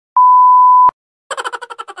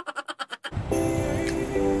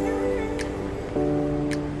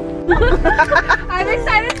I'm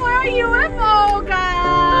excited for our UFO,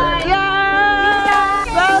 guys! Yeah!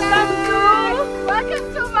 Welcome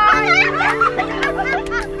to my...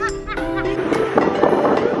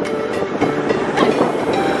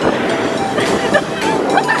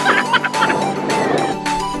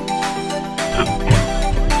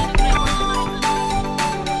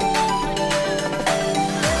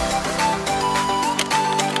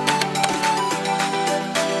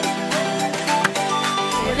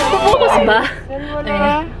 Ba?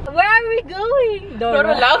 Where are we going?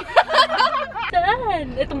 Doro lang.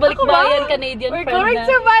 Saan? Itong balikbayan Canadian We're friend going na.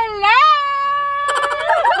 to Baler!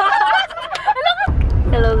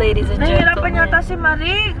 Hello ladies and gentlemen. Nahihirapan yata si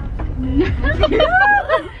Marie.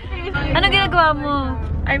 Ano ginagawa mo?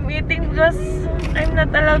 I'm eating because I'm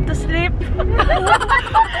not allowed to sleep.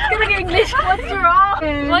 English. What's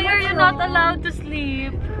wrong? Why are you not allowed to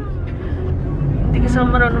sleep? Hindi kasi ako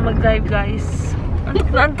marunong mag-drive, guys.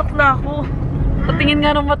 Antok na ako. Patingin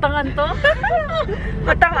nga ng matang antok.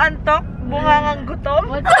 Matang antok, bungangang gutom.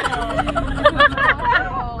 What's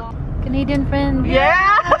Canadian friend?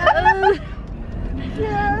 Yeah!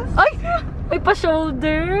 Yes! Ay! May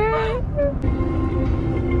pa-shoulder!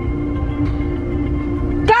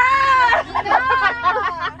 God!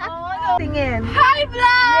 Tingin. Hi,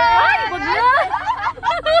 vlog! Ay, vlog!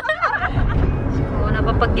 So,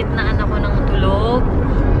 napapagitnaan ako ng tulog.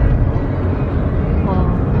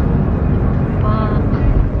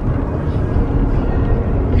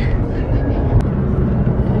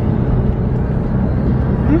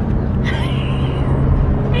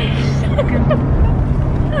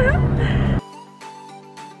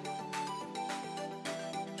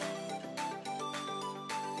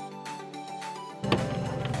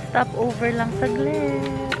 Stop over lang saglit.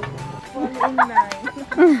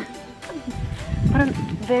 Parang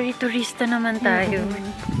very turista naman tayo.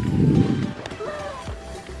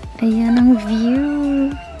 Ayan ang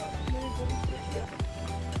view.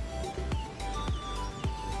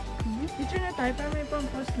 Picture na tayo, para may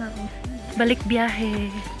pang-post na. Balik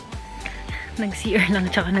biyahe. Nag-CR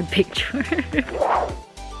lang tsaka nag-picture.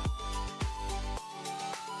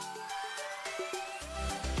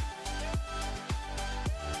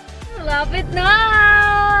 Lapit na!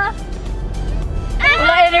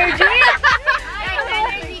 Wala energy!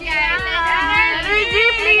 Energy, guys! Energy,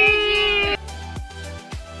 please!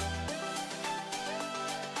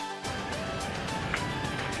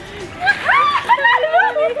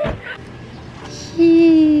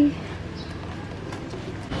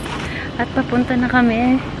 At papunta na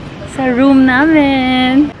kami sa room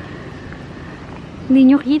namin. Hindi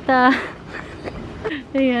nyo kita.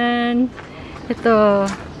 Ayan. Ito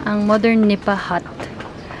ang modern Nipa hut.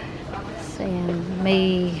 So, ayan.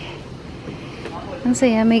 Ang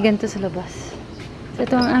saya, may ganito sa labas. So,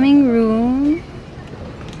 ito ang aming room.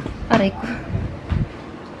 Aray ko.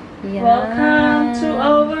 Yan. Welcome to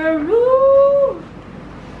our room!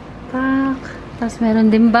 Pak. Tapos meron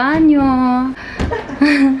din banyo.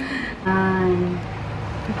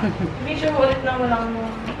 Hindi siya ulit na walang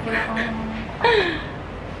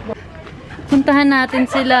Puntahan natin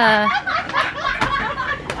sila.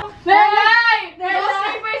 They're live! They're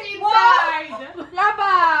sleepers inside!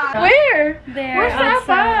 Laban! Where? There, Where's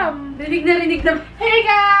outside. Lapam? Rinig na rinig na. Hey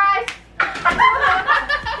guys!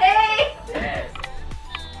 Hey!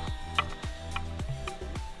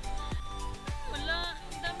 Wala,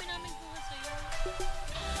 ang dami namin kuha sa'yo.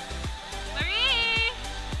 Marie!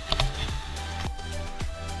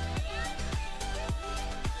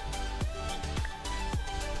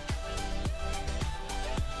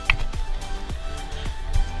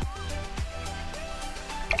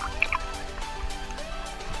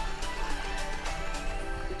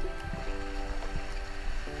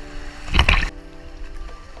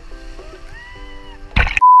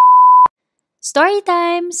 Story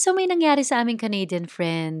time! So may nangyari sa aming Canadian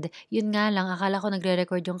friend. Yun nga lang, akala ko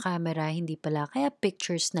nagre-record yung camera, hindi pala. Kaya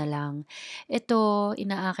pictures na lang. Ito,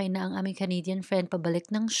 inaakay na ang aming Canadian friend pabalik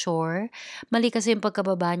ng shore. Mali kasi yung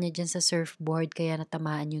pagkababa niya dyan sa surfboard, kaya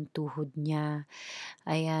natamaan yung tuhod niya.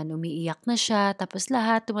 Ayan, umiiyak na siya. Tapos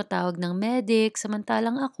lahat tumatawag ng medic.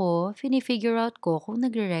 Samantalang ako, fini-figure out ko kung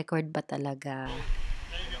nagre-record ba talaga.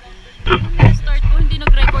 Start ko, hindi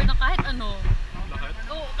nag-record na kahit ano.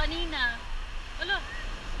 Oo, kanina. Ala.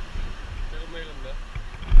 Pero may lang na.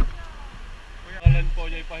 Kalan po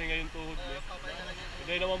niya ipahinga yung tuhod niya.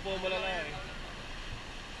 Hindi naman po malala eh.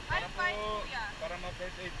 Para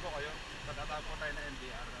ma-first aid po kayo, tatatawag po tayo ng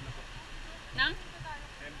MDR. Ano po? Nang?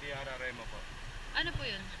 MDR Remo po. Ano po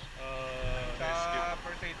yun? Sa Rescue.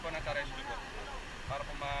 first aid po na sa rescue po. Para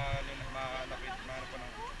po malapit po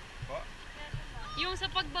ng po. Yung sa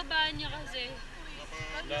pagbaba niya kasi,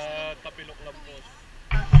 Na tapilok lang po.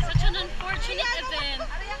 Such an unfortunate event.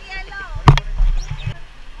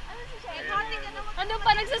 Ano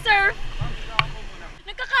pa nagsasurf?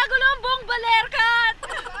 Nagkakagulo ang buong Baler, Kat!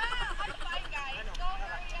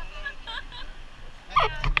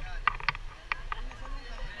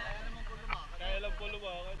 Kaya lang po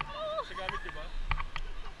lumakan. Sa gamit niyo ba?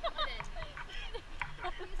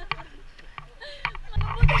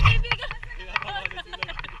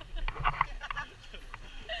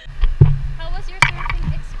 How was your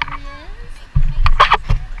surfing experience?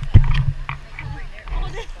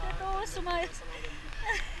 Ito, sumayos.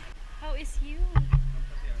 How is you?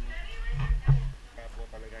 Kaya po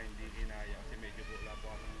talaga hindi ginaya kasi medyo po wala po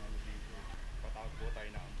akong ano dito. Patawag po tayo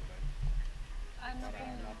na ambulance. Ano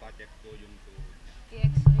Para mapacheck po yung tuhod.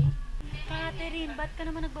 X-ray? Catherine, ba't ka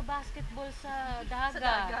naman nagbabasketball sa dagat? Sa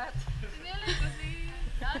dagat?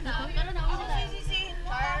 Pero nauna tayo.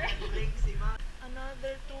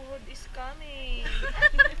 Another tuhod is coming.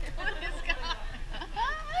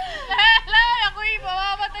 Ako'y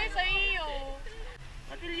mamamatay sa iyo.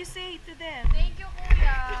 What will you say to them? Thank you,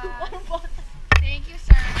 Kuya. Thank you,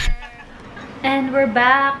 sir. And we're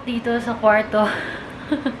back dito sa kwarto.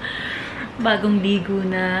 Bagong ligo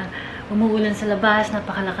na. Umuulan sa labas,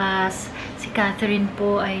 napakalakas. Si Catherine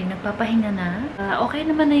po ay nagpapahinga na. Okay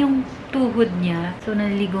naman na yung tuhod niya. So,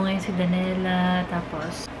 naliligo ngayon si Danella.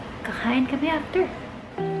 Tapos, kakain kami after.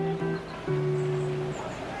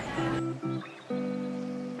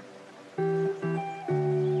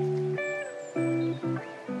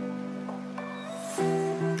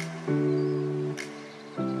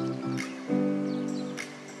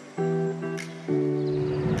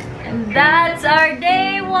 And that's our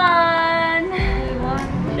day one!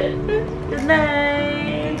 Good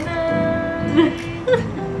night!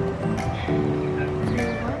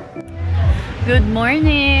 Good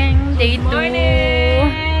morning! Day 2!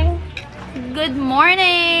 Good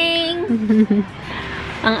morning!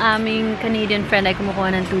 Ang aming Canadian friend ay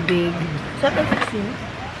kumukuha ng tubig.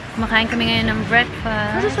 Kumakain kami ngayon ng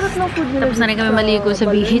breakfast. Tapos na rin kami maligo sa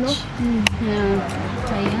beach. Yeah.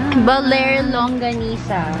 Ayan. Baler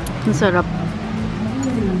Longganisa. Ang sarap.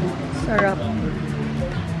 Sarap.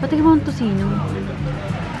 Pati mo ang tosino.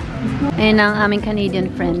 Ayan ang aming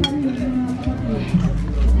Canadian friend.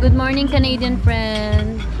 Good morning, Canadian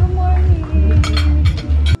friend. Good morning.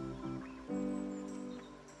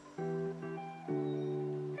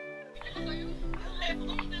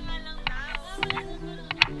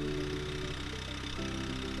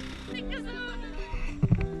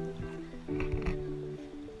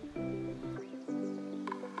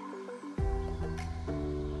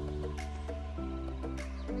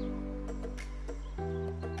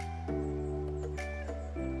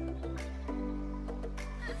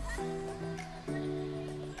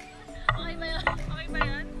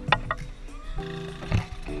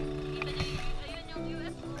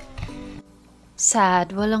 Sad,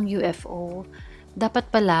 walang UFO.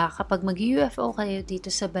 Dapat pala, kapag mag-UFO kayo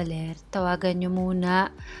dito sa Baler, tawagan nyo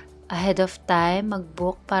muna ahead of time,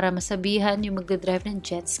 mag-book para masabihan yung magdadrive ng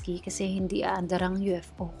jet ski kasi hindi aandar ang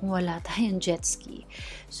UFO kung wala tayong jet ski.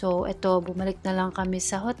 So, eto, bumalik na lang kami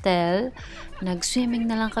sa hotel,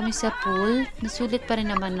 nag-swimming na lang kami sa pool, nasulit pa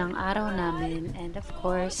rin naman ng araw namin, and of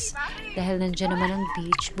course, dahil nandiyan naman ang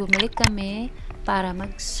beach, bumalik kami para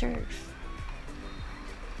mag-surf.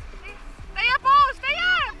 Kaya pose!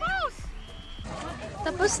 Kaya! Pose!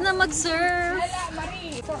 Tapos na mag-surf!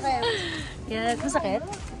 Yes, masakit?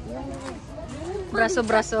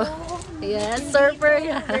 Braso-braso. Yes, surfer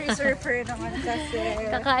yan. Very surfer naman kasi.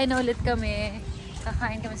 Kakain na ulit kami.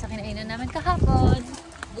 Kakain kami sa kinainan namin kahapon.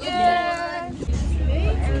 Yeah!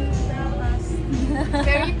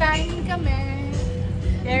 Very tiny kami.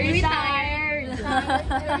 Very tired.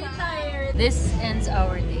 Very tired. This ends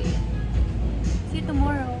our day. See you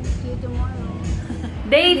tomorrow. See you tomorrow.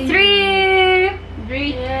 Day 3!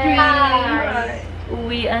 Day 3.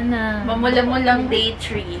 Uwian na. Mamula-mulang day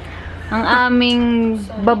 3. Ang aming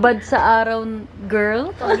babad sa araw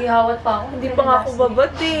girl. Hawat pa ako. Hindi pa nga ako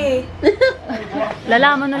babad eh.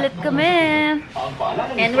 Lalaman ulit kami.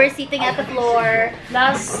 And we're sitting at the floor.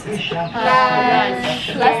 Last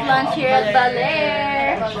Lunch here at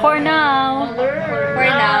Baler. for now. For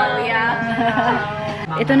now,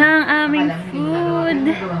 yeah. Ito na ang aming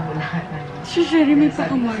food. Shishiri, may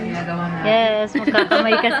pakamay. Yes,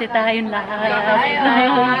 magkakamay kasi tayong lahat.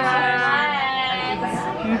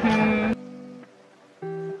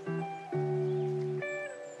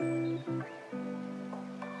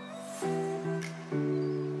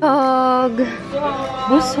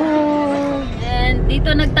 Busog. And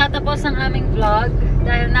Dito nagtatapos ang aming vlog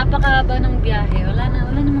dahil napakahaba ng biyahe. Wala na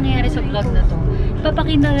mangyayari sa vlog na to.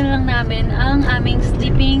 Ipapakita na lang namin ang aming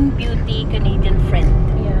Sleeping Beauty Canadian friend.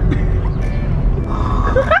 Yeah.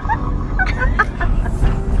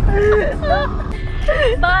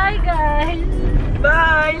 Bye guys!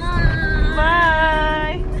 Bye!